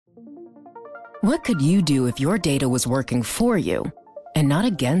What could you do if your data was working for you and not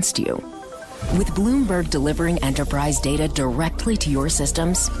against you? With Bloomberg delivering enterprise data directly to your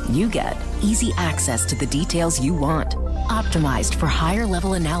systems, you get easy access to the details you want, optimized for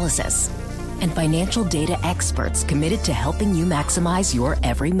higher-level analysis, and financial data experts committed to helping you maximize your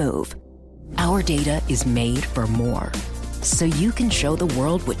every move. Our data is made for more, so you can show the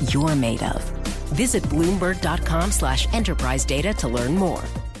world what you're made of. Visit Bloomberg.com/enterprise data to learn more.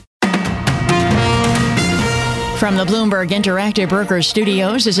 From the Bloomberg Interactive Brokers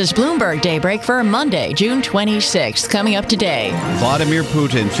Studios, this is Bloomberg Daybreak for Monday, June 26th. Coming up today, Vladimir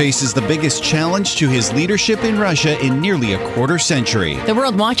Putin faces the biggest challenge to his leadership in Russia in nearly a quarter century. The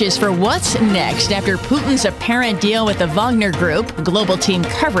world watches for what's next after Putin's apparent deal with the Wagner Group. Global team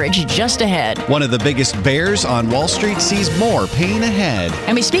coverage just ahead. One of the biggest bears on Wall Street sees more pain ahead.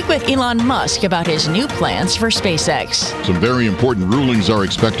 And we speak with Elon Musk about his new plans for SpaceX. Some very important rulings are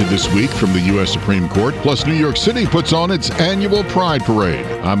expected this week from the U.S. Supreme Court. Plus, New York City puts on its annual Pride Parade.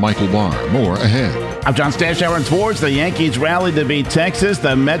 I'm Michael Barr. More ahead. I'm John Stashower in sports. The Yankees rallied to beat Texas.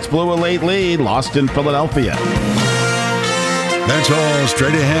 The Mets blew a late lead, lost in Philadelphia. That's all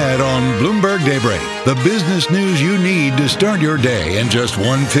straight ahead on Bloomberg Daybreak, the business news you need to start your day in just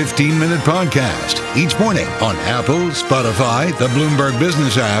one 15-minute podcast. Each morning on Apple, Spotify, the Bloomberg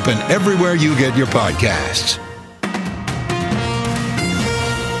Business app, and everywhere you get your podcasts.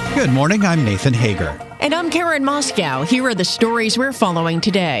 Good morning, I'm Nathan Hager. And I'm Karen Moscow. Here are the stories we're following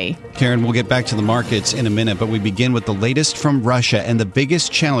today. Karen, we'll get back to the markets in a minute, but we begin with the latest from Russia and the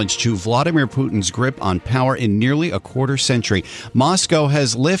biggest challenge to Vladimir Putin's grip on power in nearly a quarter century. Moscow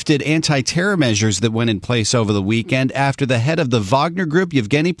has lifted anti-terror measures that went in place over the weekend after the head of the Wagner Group,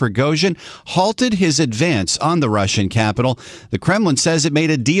 Yevgeny Prigozhin, halted his advance on the Russian capital. The Kremlin says it made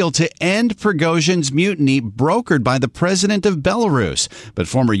a deal to end Prigozhin's mutiny brokered by the president of Belarus. But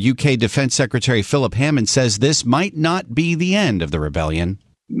former UK Defense Secretary Philip Hammond says this might not be the end of the rebellion.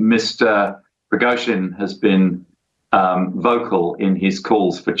 Mr. Prigozhin has been vocal in his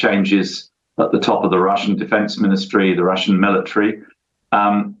calls for changes at the top of the Russian Defense Ministry, the Russian military.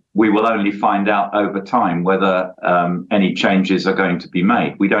 We will only find out over time whether any changes are going to be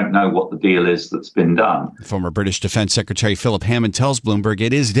made. We don't know what the deal is that's been done. Former British Defense Secretary Philip Hammond tells Bloomberg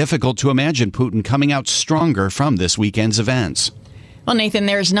it is difficult to imagine Putin coming out stronger from this weekend's events. Well, Nathan,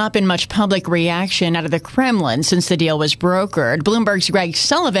 there's not been much public reaction out of the Kremlin since the deal was brokered. Bloomberg's Greg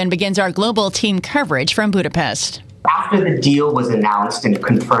Sullivan begins our global team coverage from Budapest. After the deal was announced and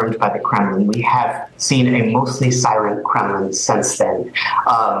confirmed by the Kremlin, we have seen a mostly silent Kremlin since then.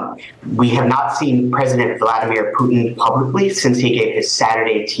 We have not seen President Vladimir Putin publicly since he gave his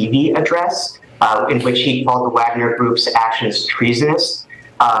Saturday TV address, in which he called the Wagner Group's actions treasonous.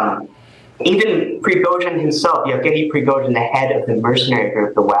 Even Prigozhin himself, Yevgeny Prigozhin, the head of the mercenary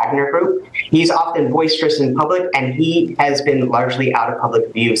group, the Wagner Group, he's often boisterous in public, and he has been largely out of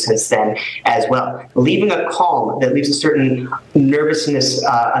public view since then as well, leaving a calm that leaves a certain nervousness,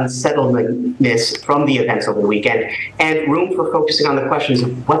 unsettledness from the events over the weekend, and room for focusing on the questions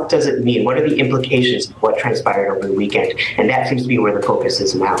of what does it mean? What are the implications of what transpired over the weekend? And that seems to be where the focus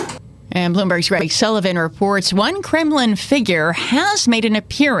is now. And Bloomberg's Greg Sullivan reports one Kremlin figure has made an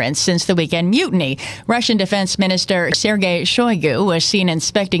appearance since the weekend mutiny. Russian Defense Minister Sergei Shoigu was seen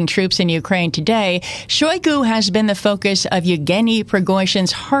inspecting troops in Ukraine today. Shoigu has been the focus of Yevgeny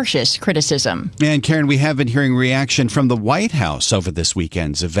Prigozhin's harshest criticism. And Karen, we have been hearing reaction from the White House over this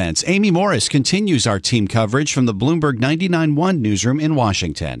weekend's events. Amy Morris continues our team coverage from the Bloomberg 99.1 newsroom in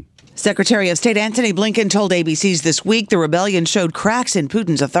Washington. Secretary of State Antony Blinken told ABC's This Week the rebellion showed cracks in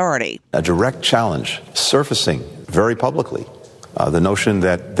Putin's authority. A direct challenge surfacing very publicly. The notion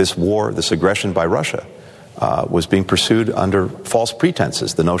that this war, this aggression by Russia, was being pursued under false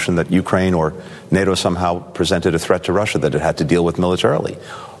pretenses. The notion that Ukraine or NATO somehow presented a threat to Russia that it had to deal with militarily.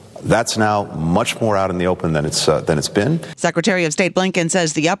 That's now much more out in the open than it's been. Secretary of State Blinken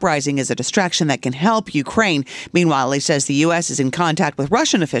says the uprising is a distraction that can help Ukraine. Meanwhile, he says the U.S. is in contact with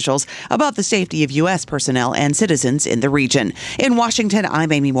Russian officials about the safety of U.S. personnel and citizens in the region. In Washington,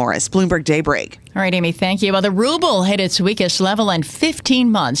 I'm Amy Morris, Bloomberg Daybreak. All right, Amy, thank you. Well, the ruble hit its weakest level in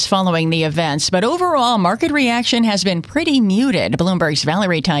 15 months following the events, but overall, market reaction has been pretty muted. Bloomberg's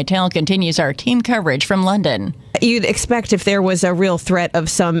Valerie Teitel continues our team coverage from London. you'd expect if there was a real threat of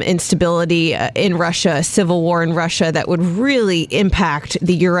some instability in Russia, a civil war in Russia, that would really impact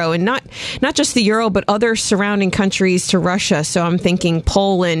the euro, and not just the euro, but other surrounding countries to Russia. So I'm thinking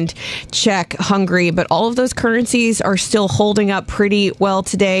Poland, Czech, Hungary, but all of those currencies are still holding up pretty well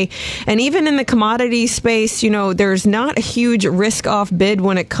today. And even in the commodity space, there's not a huge risk-off bid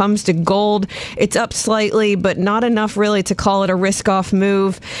when it comes to gold. It's up slightly, but not enough really to call it a risk-off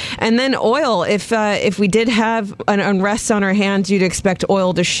move. And then oil, if we did have an unrest on our hands, you'd expect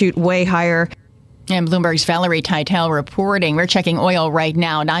oil to shoot way higher. And Bloomberg's Valerie Teitel reporting. We're checking oil right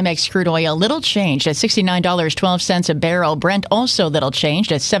now. NYMEX crude oil little changed at $69.12 a barrel. Brent also little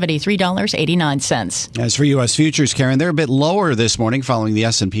changed at $73.89. As for U.S. futures, Karen, they're a bit lower this morning following the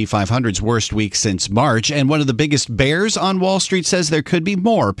S&P 500's worst week since March. And one of the biggest bears on Wall Street says there could be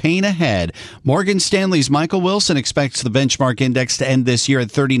more pain ahead. Morgan Stanley's Michael Wilson expects the benchmark index to end this year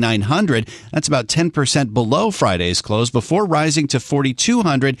at 3,900. That's about 10% below Friday's close before rising to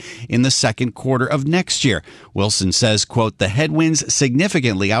 4,200 in the second quarter of next year. Wilson says, quote, the headwinds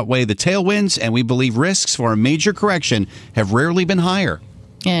significantly outweigh the tailwinds, and we believe risks for a major correction have rarely been higher.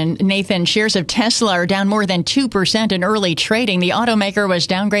 And Nathan, shares of Tesla are down more than 2% in early trading. The automaker was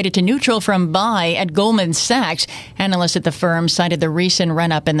downgraded to neutral from buy at Goldman Sachs. Analysts at the firm cited the recent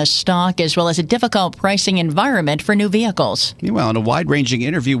run-up in the stock as well as a difficult pricing environment for new vehicles. Meanwhile, in a wide-ranging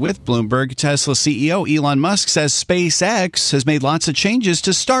interview with Bloomberg, Tesla CEO Elon Musk says SpaceX has made lots of changes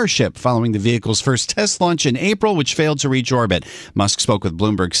to Starship following the vehicle's first test launch in April, which failed to reach orbit. Musk spoke with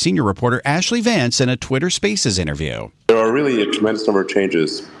Bloomberg senior reporter Ashley Vance in a Twitter Spaces interview. There are really a tremendous number of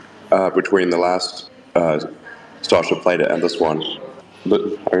changes between the last Starship flight and this one.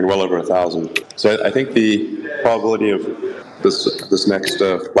 Well over 1,000. So I think the probability of this next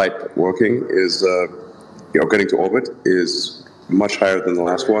flight working is, getting to orbit is much higher than the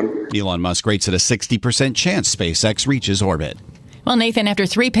last one. Elon Musk rates it a 60% chance SpaceX reaches orbit. Well, Nathan, after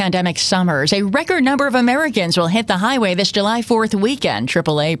 3 pandemic summers, a record number of Americans will hit the highway this July 4th weekend.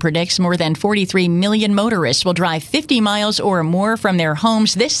 AAA predicts more than 43 million motorists will drive 50 miles or more from their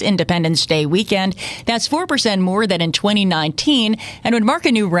homes this Independence Day weekend. That's 4% more than in 2019 and would mark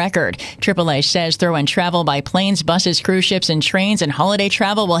a new record. AAA says throw-in travel by planes, buses, cruise ships, and trains and holiday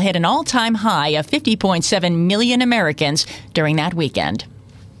travel will hit an all-time high of 50.7 million Americans during that weekend.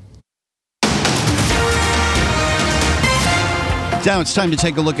 Now it's time to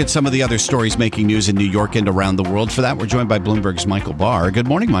take a look at some of the other stories making news in New York and around the world. For that, we're joined by Bloomberg's Michael Barr. Good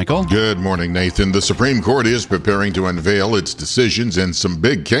morning, Michael. Good morning, Nathan. The Supreme Court is preparing to unveil its decisions in some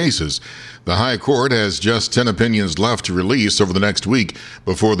big cases. The High Court has just 10 opinions left to release over the next week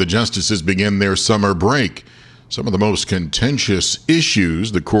before the justices begin their summer break. Some of the most contentious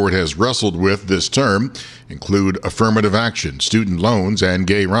issues the court has wrestled with this term include affirmative action, student loans, and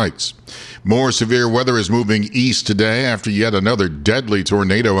gay rights. More severe weather is moving east today after yet another deadly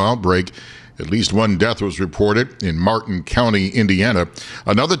tornado outbreak. At least one death was reported in Martin County, Indiana.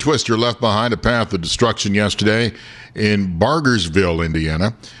 Another twister left behind a path of destruction yesterday in Bargersville,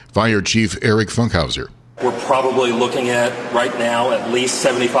 Indiana. Fire Chief Eric Funkhauser. We're probably looking at, right now, at least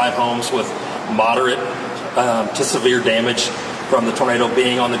 75 homes with moderate to severe damage from the tornado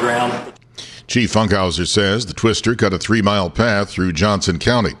being on the ground. Chief Funkhauser says the twister cut a 3-mile path through Johnson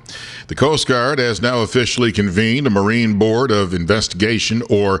County. The Coast Guard has now officially convened a Marine Board of Investigation,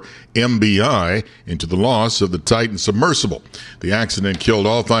 or MBI, into the loss of the Titan submersible. The accident killed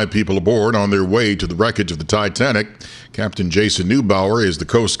all 5 people aboard on their way to the wreckage of the Titanic. Captain Jason Neubauer is the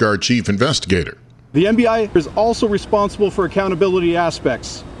Coast Guard chief investigator. The MBI is also responsible for accountability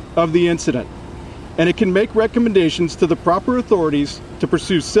aspects of the incident, and it can make recommendations to the proper authorities to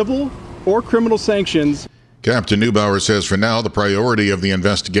pursue civil or criminal sanctions. Captain Neubauer says for now the priority of the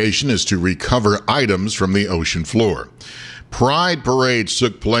investigation is to recover items from the ocean floor. Pride parades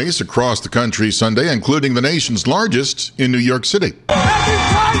took place across the country Sunday, including the nation's largest in New York City.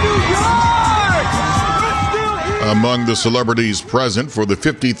 Among the celebrities present for the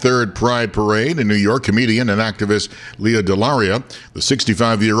 53rd Pride Parade in New York, comedian and activist Leah Delaria. The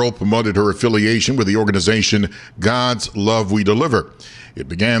 65-year-old promoted her affiliation with the organization God's Love We Deliver. It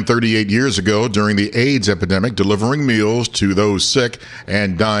began 38 years ago during the AIDS epidemic, delivering meals to those sick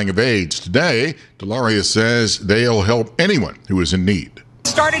and dying of AIDS. Today, Delaria says they'll help anyone who is in need.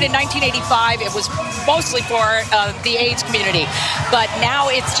 Started in 1985. It was mostly for the AIDS community, but now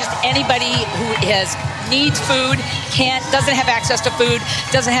it's just anybody who needs food, doesn't have access to food,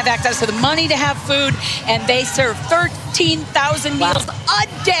 doesn't have access to the money to have food, and they serve 13,000 meals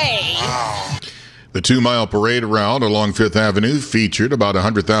a day. Wow. The 2-mile parade route along Fifth Avenue featured about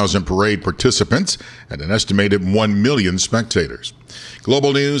 100,000 parade participants and an estimated 1 million spectators.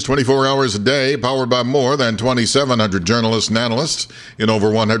 Global news 24 hours a day, powered by more than 2,700 journalists and analysts in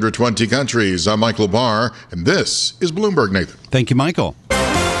over 120 countries. I'm Michael Barr, and this is Bloomberg, Nathan. Thank you, Michael.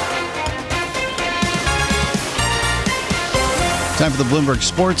 Time for the Bloomberg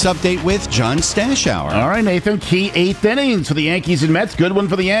Sports Update with John Stashower. All right, Nathan. Key 8th innings for the Yankees and Mets. Good one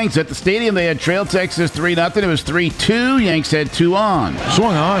for the Yanks. At the stadium, they had trailed Texas 3-0. It was 3-2. Yanks had 2 on.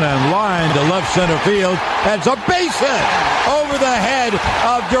 Swung on and lined to left center field. That's a base hit over the head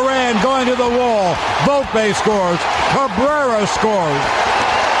of Duran going to the wall. Volpe scores. Cabrera scores.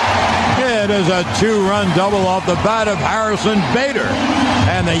 It is a 2-run double off the bat of Harrison Bader.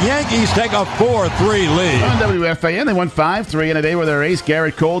 And the Yankees take a 4-3 lead. On WFAN, they won 5-3 in a day where their ace,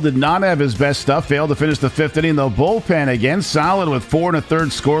 Garrett Cole, did not have his best stuff. Failed to finish the 5th inning. The bullpen again, solid with 4 1/3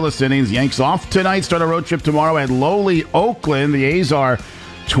 scoreless innings. Yanks off tonight, start a road trip tomorrow at lowly Oakland. The A's are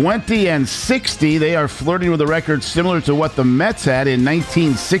 20-60. They are flirting with a record similar to what the Mets had in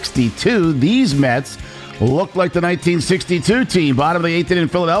 1962. These Mets looked like the 1962 team. Bottom of the 8th inning in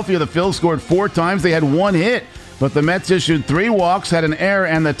Philadelphia, the Phils scored 4 times. They had 1 hit. But the Mets issued 3 walks, had an error,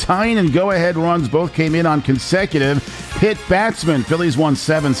 and the tying and go-ahead runs both came in on consecutive hit batsmen. Phillies won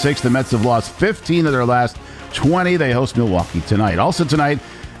 7-6. The Mets have lost 15 of their last 20. They host Milwaukee tonight. Also tonight,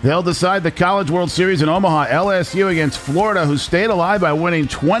 they'll decide the College World Series in Omaha. LSU against Florida, who stayed alive by winning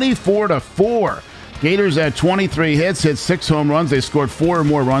 24-4. Gators had 23 hits, hit 6 home runs. They scored 4 or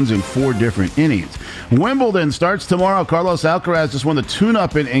more runs in 4 different innings. Wimbledon starts tomorrow. Carlos Alcaraz just won the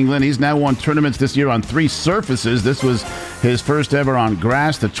tune-up in England. He's now won tournaments this year on 3 surfaces. This was his first ever on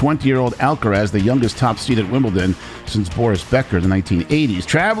grass. The 20-year-old Alcaraz, the youngest top seed at Wimbledon since Boris Becker in the 1980s.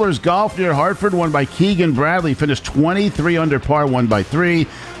 Travelers Golf near Hartford, won by Keegan Bradley, finished 23 under par, won by 3.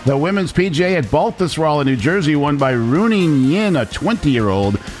 The women's PGA at Baltusrol in New Jersey, won by Rooney Yin, a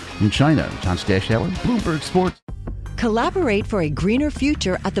 20-year-old from China. John Stashower, Bloomberg Sports. Collaborate for a greener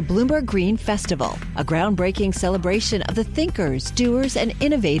future at the Bloomberg Green Festival, a groundbreaking celebration of the thinkers, doers, and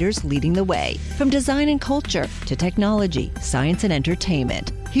innovators leading the way. From design and culture to technology, science, and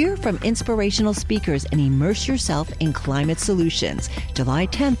entertainment. Hear from inspirational speakers and immerse yourself in climate solutions. July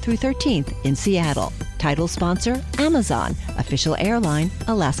 10th through 13th in Seattle. Title sponsor, Amazon. Official airline,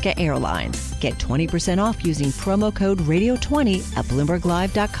 Alaska Airlines. Get 20% off using promo code radio20 at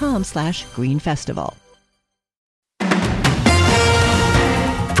bloomberglive.com/greenfestival.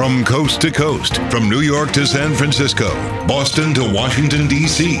 From coast to coast, from New York to San Francisco, Boston to Washington,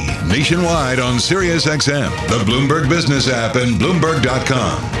 D.C., nationwide on SiriusXM, the Bloomberg Business app, and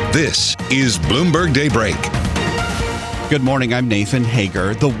Bloomberg.com. This is Bloomberg Daybreak. Good morning, I'm Nathan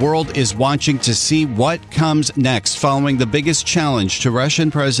Hager. The world is watching to see what comes next following the biggest challenge to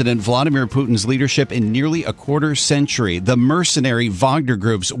Russian President Vladimir Putin's leadership in nearly a quarter century. The mercenary Wagner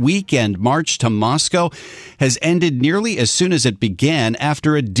Group's weekend march to Moscow has ended nearly as soon as it began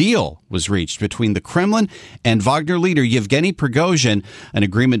after a deal was reached between the Kremlin and Wagner leader Yevgeny Prigozhin, an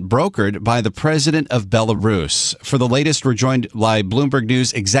agreement brokered by the president of Belarus. For the latest, we're joined by Bloomberg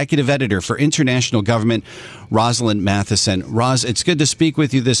News executive editor for international government, Rosalind Matheson. Roz, it's good to speak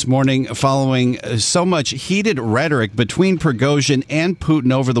with you this morning following so much heated rhetoric between Prigozhin and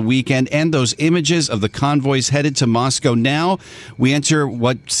Putin over the weekend and those images of the convoys headed to Moscow. Now we enter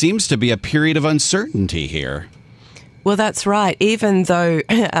what seems to be a period of uncertainty here. Well, that's right. Even though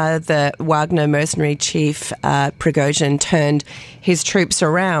the Wagner mercenary chief Prigozhin turned his troops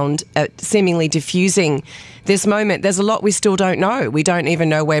around, seemingly diffusing this moment, there's a lot we still don't know. We don't even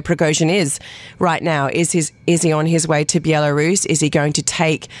know where Prigozhin is right now. Is he on his way to Belarus? Is he going to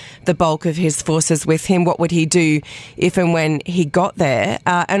take the bulk of his forces with him? What would he do if and when he got there?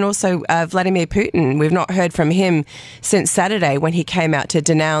 And also Vladimir Putin. We've not heard from him since Saturday when he came out to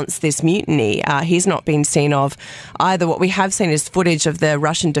denounce this mutiny. He's not been seen of either. What we have seen is footage of the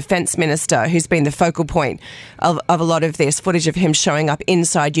Russian defense minister, who's been the focal point of a lot of this, footage of him showing up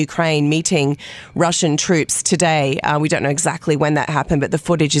inside Ukraine, meeting Russian troops today. We don't know exactly when that happened, but the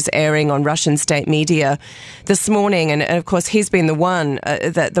footage is airing on Russian state media this morning. And of course, he's been the one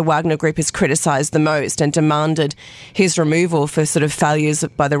that the Wagner Group has criticised the most and demanded his removal for sort of failures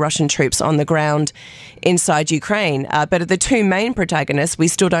by the Russian troops on the ground inside Ukraine. But of the two main protagonists, we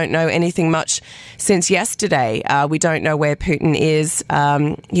still don't know anything much since yesterday. We don't know where Putin is.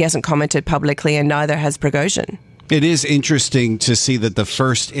 He hasn't commented publicly, and neither has Prigozhin. It is interesting to see that the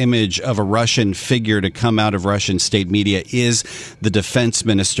first image of a Russian figure to come out of Russian state media is the defense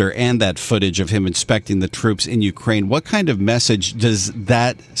minister, and that footage of him inspecting the troops in Ukraine. What kind of message does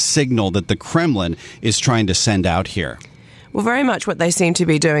that signal that the Kremlin is trying to send out here? Well, very much what they seem to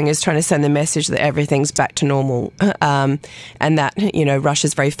be doing is trying to send the message that everything's back to normal, and that,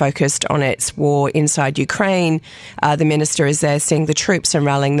 Russia's very focused on its war inside Ukraine. The minister is there seeing the troops and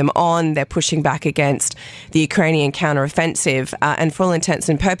rallying them on. They're pushing back against the Ukrainian counteroffensive, and for all intents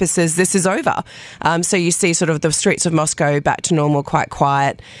and purposes, this is over. So you see sort of the streets of Moscow back to normal, quite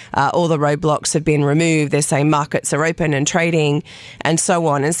quiet. All the roadblocks have been removed. They're saying markets are open and trading and so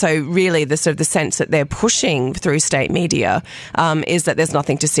on. And so really the sort of the sense that they're pushing through state media is that there's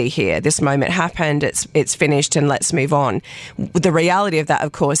nothing to see here. This moment happened, it's finished, and let's move on. The reality of that,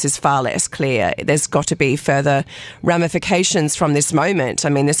 of course, is far less clear. There's got to be further ramifications from this moment. I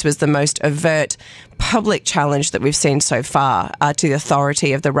mean, this was the most overt public challenge that we've seen so far to the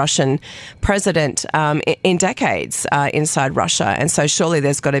authority of the Russian president in decades inside Russia. And so surely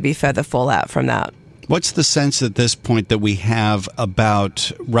there's got to be further fallout from that. What's the sense at this point that we have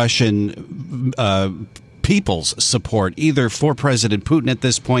about Russian people's support, either for President Putin at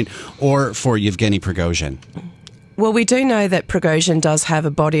this point or for Yevgeny Prigozhin? Well, we do know that Prigozhin does have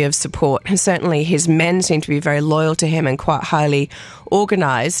a body of support, and certainly his men seem to be very loyal to him and quite highly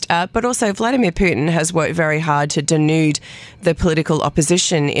organised. But also Vladimir Putin has worked very hard to denude the political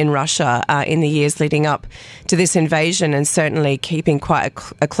opposition in Russia in the years leading up to this invasion, and certainly keeping quite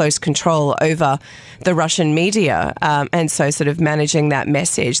a close control over the Russian media, and so sort of managing that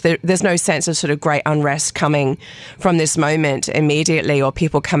message. There's no sense of sort of great unrest coming from this moment immediately, or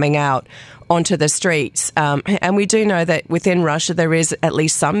people coming out onto the streets. And we do know that within Russia there is at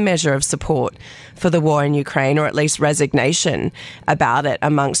least some measure of support for the war in Ukraine, or at least resignation about it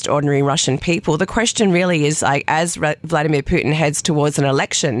amongst ordinary Russian people. The question really is, like, as Vladimir Putin heads towards an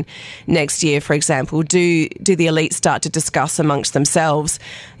election next year, for example, do the elites start to discuss amongst themselves,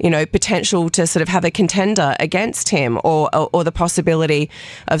 potential to sort of have a contender against him, or the possibility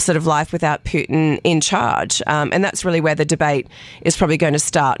of sort of life without Putin in charge? And that's really where the debate is probably going to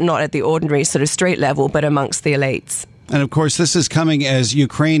start, not at the ordinary sort of street level, but amongst the elites. And of course, this is coming as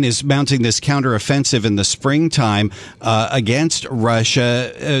Ukraine is mounting this counteroffensive in the springtime against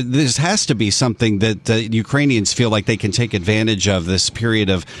Russia. This has to be something that Ukrainians feel like they can take advantage of, this period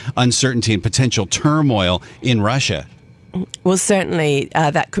of uncertainty and potential turmoil in Russia. Well, certainly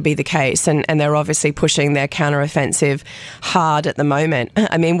that could be the case, and they're obviously pushing their counteroffensive hard at the moment.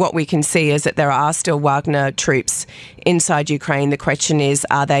 I mean, what we can see is that there are still Wagner troops inside Ukraine. The question is,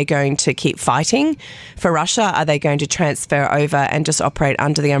 are they going to keep fighting for Russia? Are they going to transfer over and just operate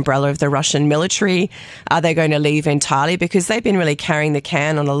under the umbrella of the Russian military? Are they going to leave entirely? Because they've been really carrying the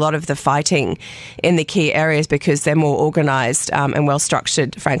can on a lot of the fighting in the key areas, because they're more organised and well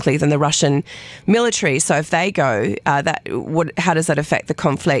structured, frankly, than the Russian military. So if they go, how does that affect the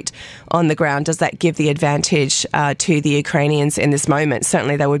conflict on the ground? Does that give the advantage to the Ukrainians in this moment?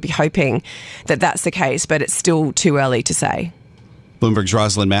 Certainly they would be hoping that that's the case, but it's still too early to say. Bloomberg's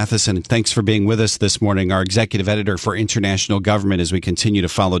Rosalind Matheson, thanks for being with us this morning, our executive editor for international government, as we continue to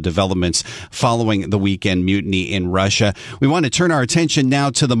follow developments following the weekend mutiny in Russia. We want to turn our attention now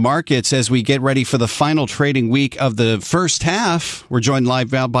to the markets as we get ready for the final trading week of the first half. We're joined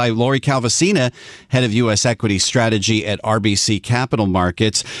live now by Lori Calvasina, head of U.S. equity strategy at RBC Capital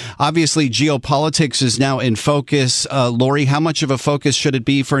Markets. Obviously, geopolitics is now in focus. Lori, how much of a focus should it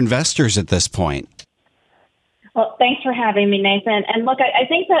be for investors at this point? Well, thanks for having me, Nathan. And look, I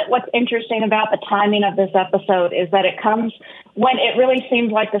think that what's interesting about the timing of this episode is that it comes when it really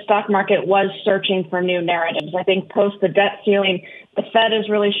seems like the stock market was searching for new narratives. I think post the debt ceiling, the Fed has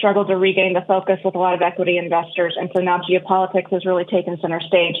really struggled to regain the focus with a lot of equity investors. And so now geopolitics has really taken center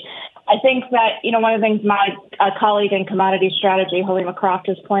stage. I think that, one of the things my colleague in commodity strategy, Halima Croft,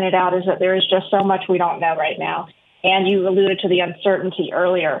 has pointed out is that there is just so much we don't know right now. And you alluded to the uncertainty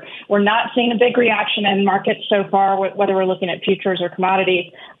earlier. We're not seeing a big reaction in markets so far, whether we're looking at futures or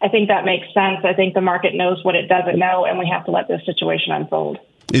commodities. I think that makes sense. I think the market knows what it doesn't know, and we have to let this situation unfold.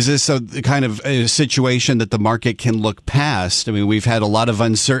 Is this a kind of a situation that the market can look past? I mean, we've had a lot of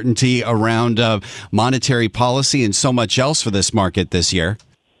uncertainty around monetary policy and so much else for this market this year.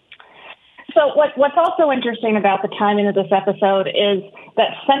 So what's also interesting about the timing of this episode is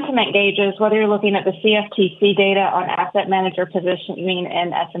that sentiment gauges, whether you're looking at the CFTC data on asset manager positioning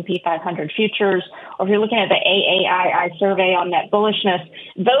in S&P 500 futures, or if you're looking at the AAII survey on net bullishness,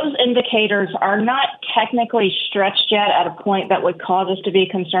 those indicators are not technically stretched yet at a point that would cause us to be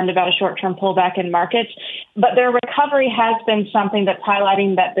concerned about a short-term pullback in markets. But their recovery has been something that's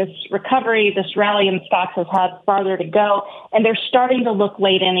highlighting that this recovery, this rally in stocks has had farther to go, and they're starting to look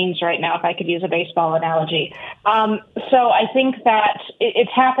late innings right now, if I could use a baseball analogy. So I think that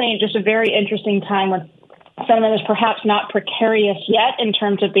it's happening at just a very interesting time when sentiment is perhaps not precarious yet in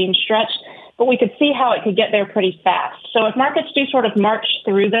terms of being stretched, but we could see how it could get there pretty fast. So if markets do sort of march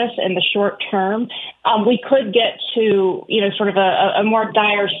through this in the short term, we could get to, sort of a more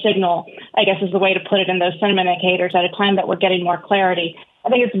dire signal, I guess is the way to put it, in those sentiment indicators at a time that we're getting more clarity. I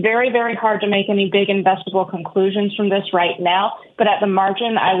think it's very, very hard to make any big investable conclusions from this right now. But at the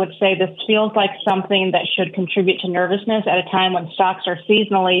margin, I would say this feels like something that should contribute to nervousness at a time when stocks are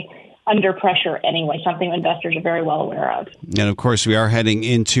seasonally under pressure anyway, something investors are very well aware of. And of course, we are heading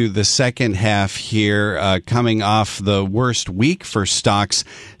into the second half here, coming off the worst week for stocks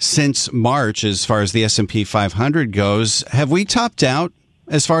since March as far as the S&P 500 goes. Have we topped out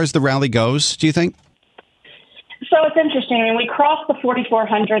as far as the rally goes, do you think? So it's interesting. I mean, we crossed the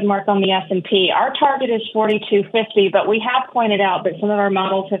 4,400 mark on the S&P. Our target is 4,250, but we have pointed out that some of our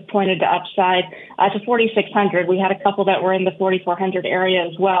models have pointed to upside to 4,600. We had a couple that were in the 4,400 area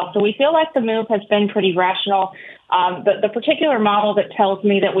as well. So we feel like the move has been pretty rational. The particular model that tells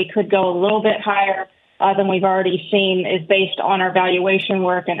me that we could go a little bit higher than we've already seen is based on our valuation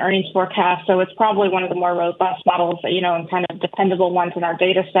work and earnings forecast. So it's probably one of the more robust models, and kind of dependable ones in our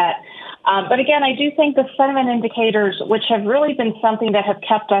data set. But again, I do think the sentiment indicators, which have really been something that have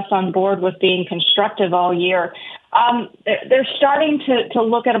kept us on board with being constructive all year, they're starting to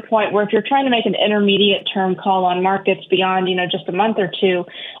look at a point where if you're trying to make an intermediate term call on markets beyond, just a month or two,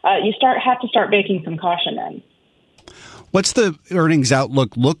 you have to start baking some caution in. What's the earnings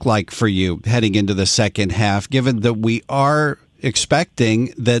outlook look like for you heading into the second half, given that we are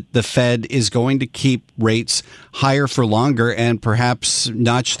expecting that the Fed is going to keep rates higher for longer and perhaps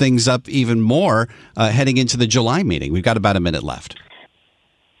notch things up even more heading into the July meeting? We've got about a minute left.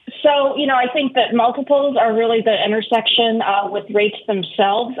 So, I think that multiples are really the intersection with rates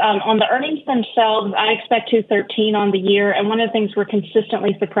themselves. On the earnings themselves, I expect 213 on the year. And one of the things we're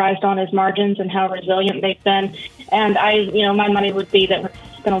consistently surprised on is margins and how resilient they've been. And my money would be that we're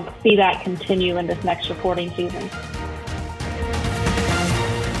going to see that continue in this next reporting season.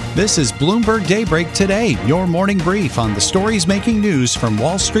 This is Bloomberg Daybreak Today, your morning brief on the stories making news from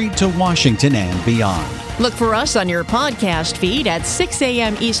Wall Street to Washington and beyond. Look for us on your podcast feed at 6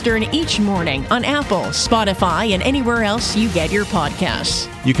 a.m. Eastern each morning on Apple, Spotify, and anywhere else you get your podcasts.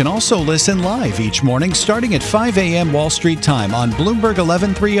 You can also listen live each morning starting at 5 a.m. Wall Street time on Bloomberg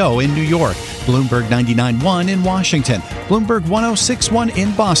 1130 in New York, Bloomberg 99.1 in Washington, Bloomberg 106.1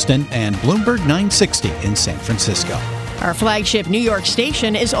 in Boston, and Bloomberg 960 in San Francisco. Our flagship New York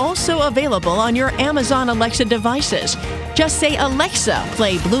station is also available on your Amazon Alexa devices. Just say, Alexa,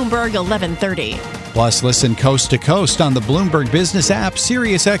 play Bloomberg 1130. Plus, listen coast to coast on the Bloomberg Business app,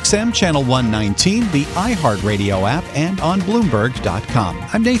 SiriusXM Channel 119, the iHeartRadio app, and on Bloomberg.com.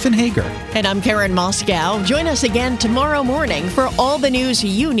 I'm Nathan Hager. And I'm Karen Moscow. Join us again tomorrow morning for all the news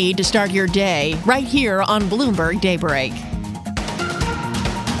you need to start your day right here on Bloomberg Daybreak.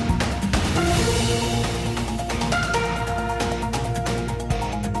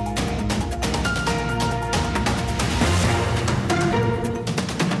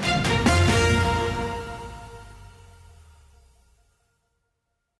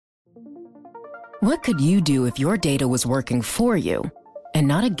 What could you do if your data was working for you and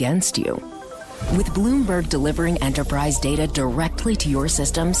not against you? With Bloomberg delivering enterprise data directly to your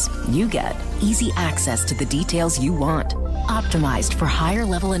systems, you get easy access to the details you want, optimized for higher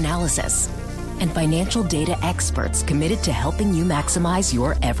level analysis, and financial data experts committed to helping you maximize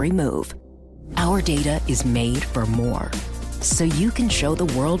your every move. Our data is made for more, so you can show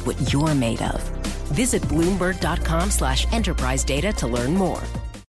the world what you're made of. Visit Bloomberg.com/enterprise data to learn more.